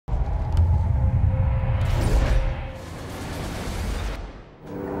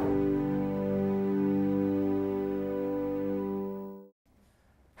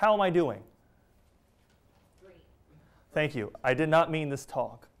How am I doing? Great. Thank you. I did not mean this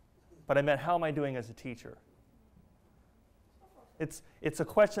talk, but I meant how am I doing as a teacher? It's a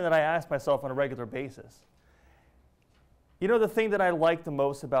question that I ask myself on a regular basis. You know the thing that I like the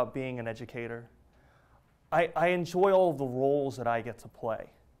most about being an educator? I enjoy all of the roles that I get to play.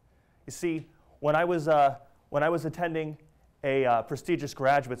 You see, when I was attending a prestigious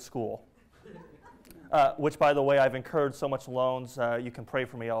graduate school, which, by the way, I've incurred so much loans, you can pray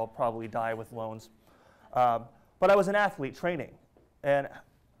for me, I'll probably die with loans. But I was an athlete training. And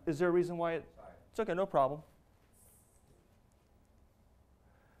is there a reason why it's okay, no problem.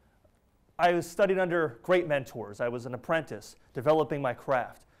 I studied under great mentors. I was an apprentice, developing my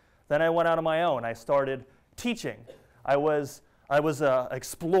craft. Then I went out on my own. I started teaching. I was an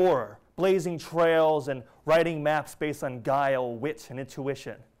explorer, blazing trails and writing maps based on guile, wit, and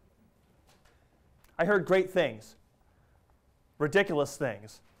intuition. I heard great things, ridiculous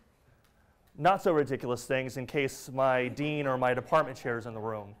things, not so ridiculous things in case my dean or my department chair is in the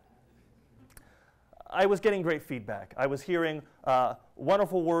room. I was getting great feedback. I was hearing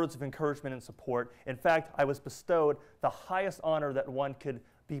wonderful words of encouragement and support. In fact, I was bestowed the highest honor that one could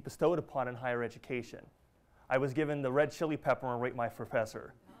be bestowed upon in higher education. I was given the red chili pepper and rate my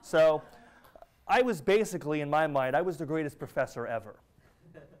professor. So I was basically, in my mind, I was the greatest professor ever.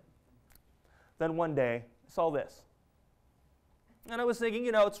 Then one day, I saw this. And I was thinking,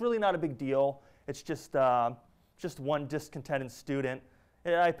 you know, it's really not a big deal. It's just one discontented student.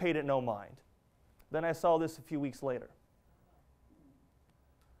 And I paid it no mind. Then I saw this a few weeks later.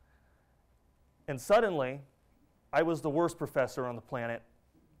 And suddenly, I was the worst professor on the planet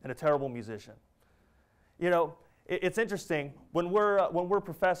and a terrible musician. You know, it's interesting. When we're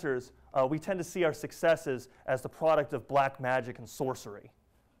professors, we tend to see our successes as the product of black magic and sorcery.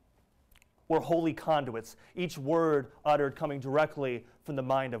 We're holy conduits, each word uttered coming directly from the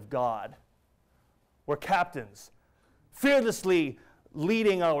mind of God. We're captains, fearlessly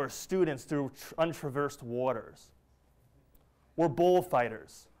leading our students through untraversed waters. We're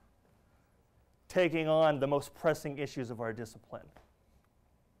bullfighters, taking on the most pressing issues of our discipline.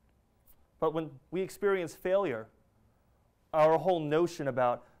 But when we experience failure, our whole notion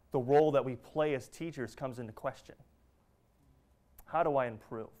about the role that we play as teachers comes into question. How do I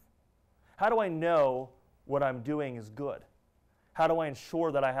improve? How do I know what I'm doing is good? How do I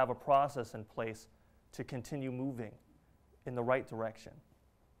ensure that I have a process in place to continue moving in the right direction?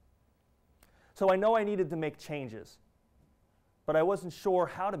 So I know I needed to make changes, but I wasn't sure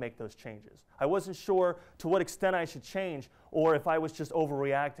how to make those changes. I wasn't sure to what extent I should change, or if I was just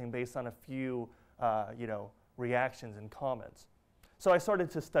overreacting based on a few reactions and comments. So I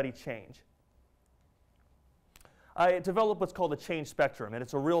started to study change. I developed what's called a change spectrum, and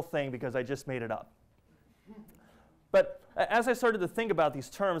it's a real thing because I just made it up. But as I started to think about these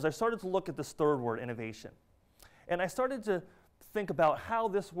terms, I started to look at this third word, innovation. And I started to think about how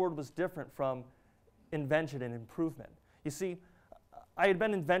this word was different from invention and improvement. You see, I had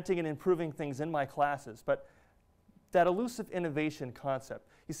been inventing and improving things in my classes, but that elusive innovation concept.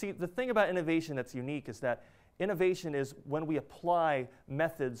 You see, the thing about innovation that's unique is that innovation is when we apply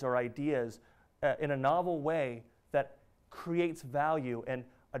methods or ideas in a novel way that creates value and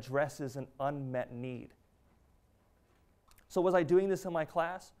addresses an unmet need. So was I doing this in my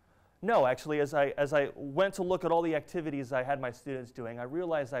class? No, actually, as I went to look at all the activities I had my students doing, I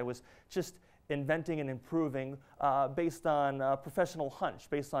realized I was just inventing and improving based on professional hunch,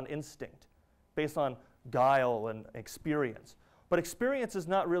 based on instinct, based on guile and experience. But experience is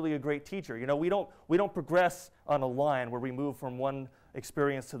not really a great teacher. You know, we don't progress on a line where we move from one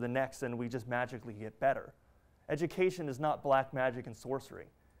experience to the next and we just magically get better. Education is not black magic and sorcery.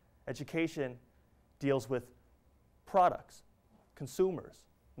 Education deals with products, consumers,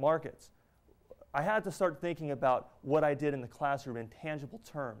 markets. I had to start thinking about what I did in the classroom in tangible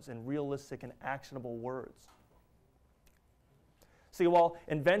terms, in realistic and actionable words. See, while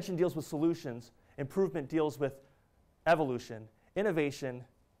invention deals with solutions, improvement deals with evolution, innovation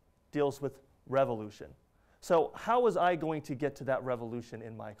deals with revolution. So how was I going to get to that revolution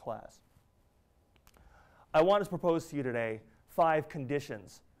in my class? I want to propose to you today 5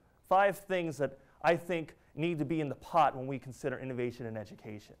 conditions, 5 things that I think need to be in the pot when we consider innovation in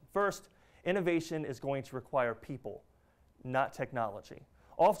education. First, innovation is going to require people, not technology.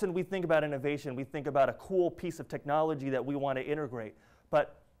 Often we think about innovation, we think about a cool piece of technology that we want to integrate,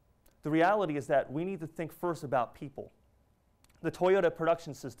 but the reality is that we need to think first about people. The Toyota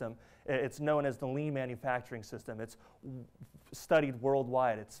production system, it's known as the lean manufacturing system. It's studied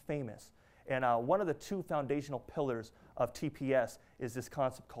worldwide, it's famous. And one of the 2 foundational pillars of TPS is this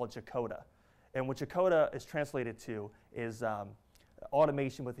concept called Jacoda. And what Jacoda is translated to is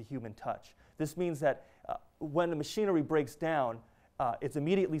automation with a human touch. This means that when the machinery breaks down, it's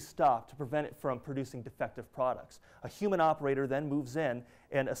immediately stopped to prevent it from producing defective products. A human operator then moves in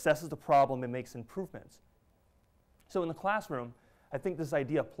and assesses the problem and makes improvements. So in the classroom, I think this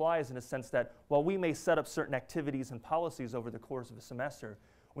idea applies in a sense that while we may set up certain activities and policies over the course of a semester,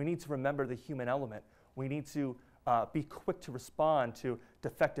 we need to remember the human element. We need to be quick to respond to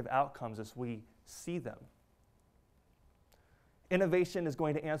defective outcomes as we see them. Innovation is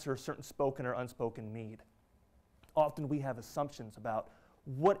going to answer a certain spoken or unspoken need. Often we have assumptions about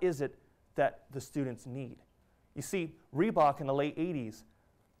what is it that the students need. You see, Reebok in the late 80s,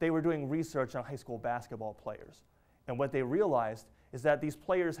 they were doing research on high school basketball players. And what they realized is that these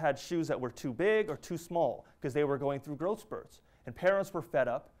players had shoes that were too big or too small because they were going through growth spurts. And parents were fed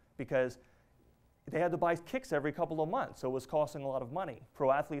up because they had to buy kicks every couple of months, so it was costing a lot of money.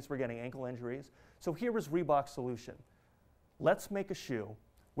 Pro athletes were getting ankle injuries. So here was Reebok's solution. Let's make a shoe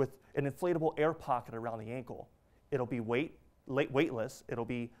with an inflatable air pocket around the ankle. It'll be weightless,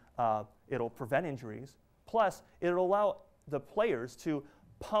 it'll prevent injuries, plus it'll allow the players to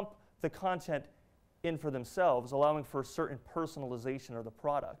pump the content in for themselves, allowing for certain personalization of the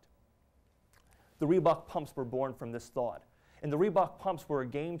product. The Reebok pumps were born from this thought. And the Reebok pumps were a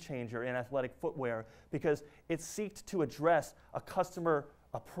game changer in athletic footwear because it sought to address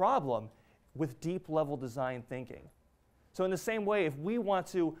a problem with deep level design thinking. So in the same way, if we want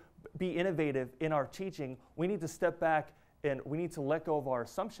to be innovative in our teaching, we need to step back and we need to let go of our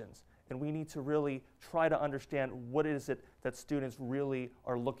assumptions. And we need to really try to understand what is it that students really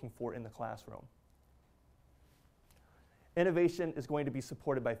are looking for in the classroom. Innovation is going to be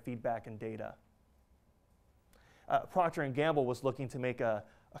supported by feedback and data. Procter & Gamble was looking to make a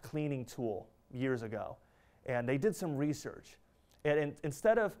cleaning tool years ago. And they did some research. And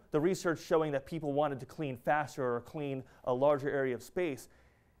instead of the research showing that people wanted to clean faster or clean a larger area of space,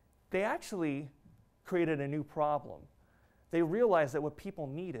 they actually created a new problem. They realized that what people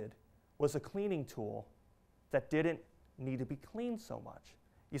needed was a cleaning tool that didn't need to be cleaned so much.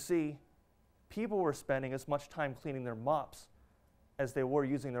 You see, people were spending as much time cleaning their mops as they were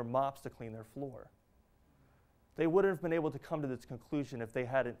using their mops to clean their floor. They wouldn't have been able to come to this conclusion if they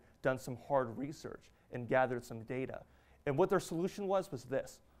hadn't done some hard research and gathered some data. And what their solution was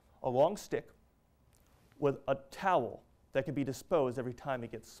this: a long stick with a towel that could be disposed every time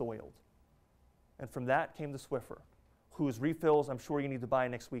it gets soiled. And from that came the Swiffer, whose refills I'm sure you need to buy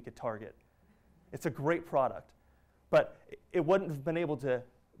next week at Target. It's a great product, but it wouldn't have been able to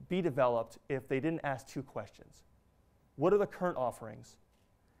be developed if they didn't ask two questions. What are the current offerings?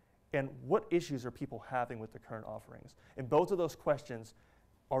 And what issues are people having with the current offerings? And both of those questions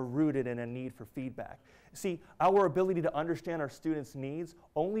are rooted in a need for feedback. See, our ability to understand our students' needs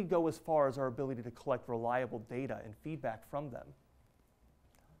only go as far as our ability to collect reliable data and feedback from them.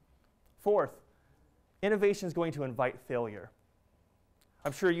 Fourth, innovation is going to invite failure.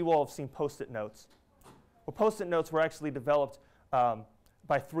 I'm sure you all have seen Post-it notes. Well, Post-it notes were actually developed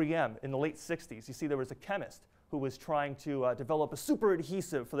by 3M in the late 60s. You see, there was a chemist who was trying to develop a super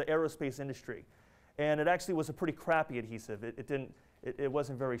adhesive for the aerospace industry. And it actually was a pretty crappy adhesive. It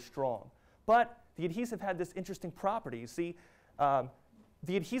wasn't very strong. But the adhesive had this interesting property. You see,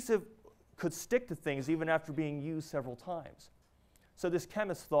 the adhesive could stick to things even after being used several times. So this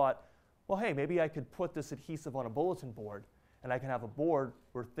chemist thought, well, hey, maybe I could put this adhesive on a bulletin board, and I can have a board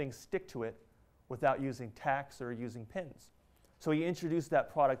where things stick to it without using tacks or using pins. So he introduced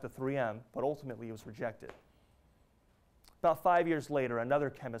that product to 3M, but ultimately it was rejected. About 5 years later, another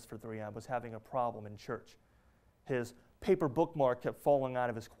chemist for 3M was having a problem in church. His paper bookmark kept falling out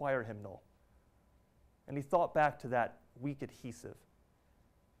of his choir hymnal. And he thought back to that weak adhesive.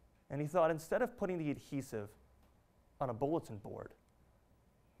 And he thought, instead of putting the adhesive on a bulletin board,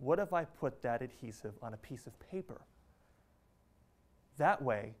 what if I put that adhesive on a piece of paper? That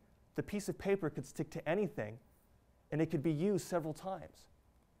way, the piece of paper could stick to anything, and it could be used several times.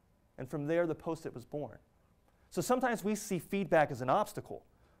 And from there, the Post-it was born. So sometimes we see feedback as an obstacle,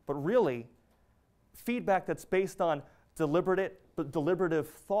 but really, feedback that's based on deliberative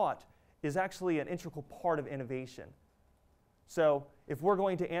thought is actually an integral part of innovation. So if we're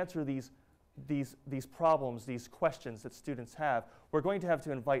going to answer these problems, these questions that students have, we're going to have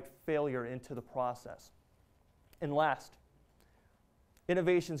to invite failure into the process. And last,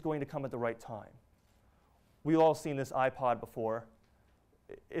 innovation is going to come at the right time. We've all seen this iPod before.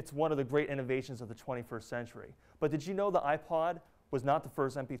 It's one of the great innovations of the 21st century. But did you know the iPod was not the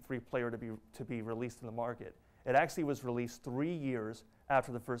first MP3 player to be released in the market? It actually was released 3 years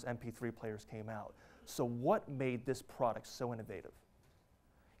after the first MP3 players came out. So what made this product so innovative?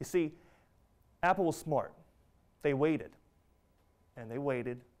 You see, Apple was smart. They waited. and they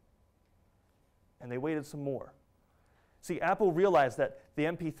waited, and they waited some more. See, Apple realized that the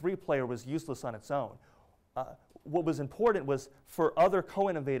MP3 player was useless on its own. What was important was for other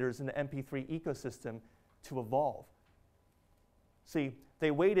co-innovators in the MP3 ecosystem to evolve. See,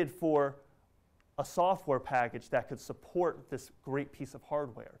 they waited for a software package that could support this great piece of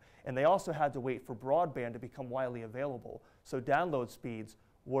hardware. And they also had to wait for broadband to become widely available, so download speeds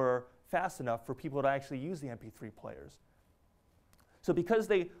were fast enough for people to actually use the MP3 players. So because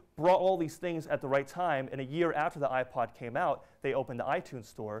they brought all these things at the right time, and a year after the iPod came out, they opened the iTunes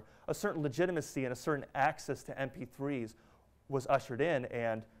store, a certain legitimacy and a certain access to MP3s was ushered in,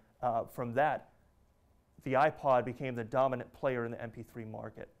 and from that, the iPod became the dominant player in the MP3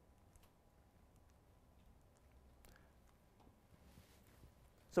 market.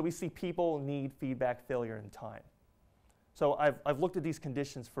 So we see people need feedback, failure, and time. So I've looked at these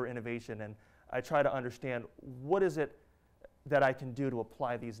conditions for innovation, and I try to understand what is it that I can do to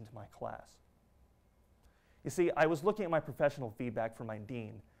apply these into my class. You see, I was looking at my professional feedback for my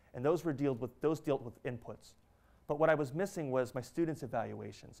dean, and those dealt with inputs. But what I was missing was my students'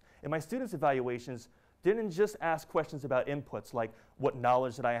 evaluations. And my students' evaluations didn't just ask questions about inputs, like what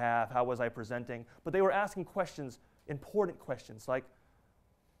knowledge did I have, how was I presenting, but they were asking questions, important questions, like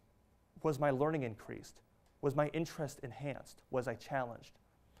was my learning increased? Was my interest enhanced? Was I challenged?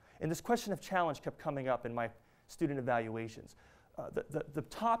 And this question of challenge kept coming up in my student evaluations. The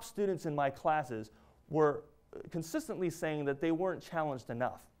top students in my classes were consistently saying that they weren't challenged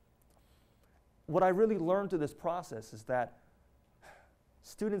enough. What I really learned through this process is that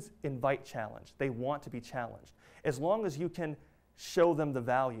students invite challenge. They want to be challenged. As long as you can show them the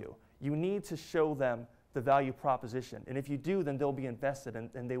value, you need to show them the value proposition. And if you do, then they'll be invested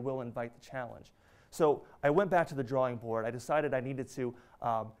and they will invite the challenge. So I went back to the drawing board. I decided I needed to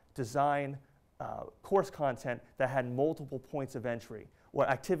design course content that had multiple points of entry, where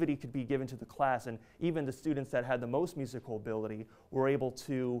activity could be given to the class, and even the students that had the most musical ability were able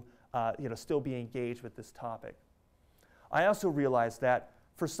to still be engaged with this topic. I also realized that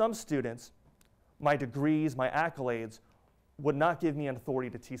for some students, my degrees, my accolades, would not give me an authority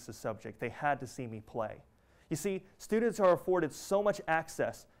to teach the subject. They had to see me play. You see, students are afforded so much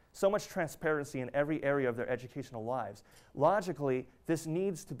access, so much transparency in every area of their educational lives. Logically, this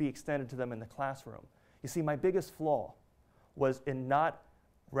needs to be extended to them in the classroom. You see, my biggest flaw was in not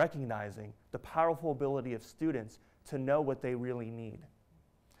recognizing the powerful ability of students to know what they really need.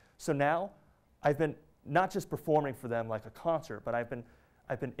 So now, I've been not just performing for them like a concert, but I've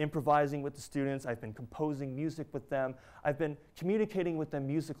been improvising with the students, I've been composing music with them, I've been communicating with them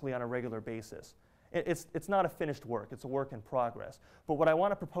musically on a regular basis. It's not a finished work, it's a work in progress. But what I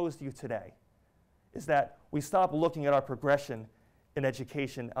want to propose to you today is that we stop looking at our progression in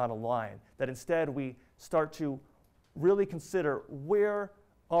education on a line, that instead we start to really consider where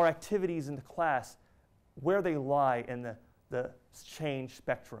our activities in the class, where they lie in the change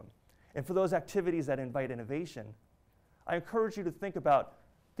spectrum. And for those activities that invite innovation, I encourage you to think about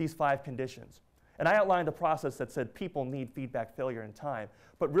these 5 conditions. And I outlined a process that said people need feedback, failure, and time.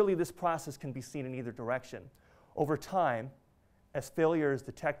 But really, this process can be seen in either direction. Over time, as failure is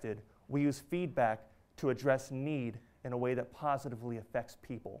detected, we use feedback to address need in a way that positively affects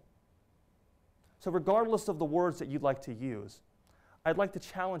people. So regardless of the words that you'd like to use, I'd like to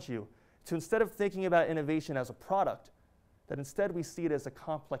challenge you to, instead of thinking about innovation as a product, that instead we see it as a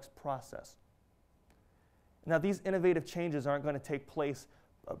complex process. Now, these innovative changes aren't going to take place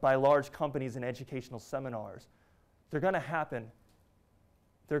by large companies in educational seminars. They're going to happen.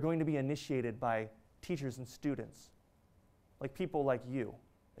 They're going to be initiated by teachers and students, like people like you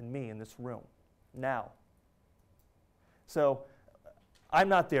and me in this room, now. So I'm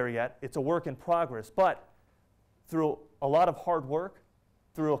not there yet. It's a work in progress. But through a lot of hard work,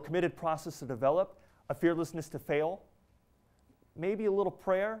 through a committed process to develop, a fearlessness to fail, maybe a little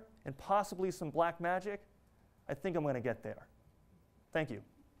prayer, and possibly some black magic, I think I'm going to get there. Thank you.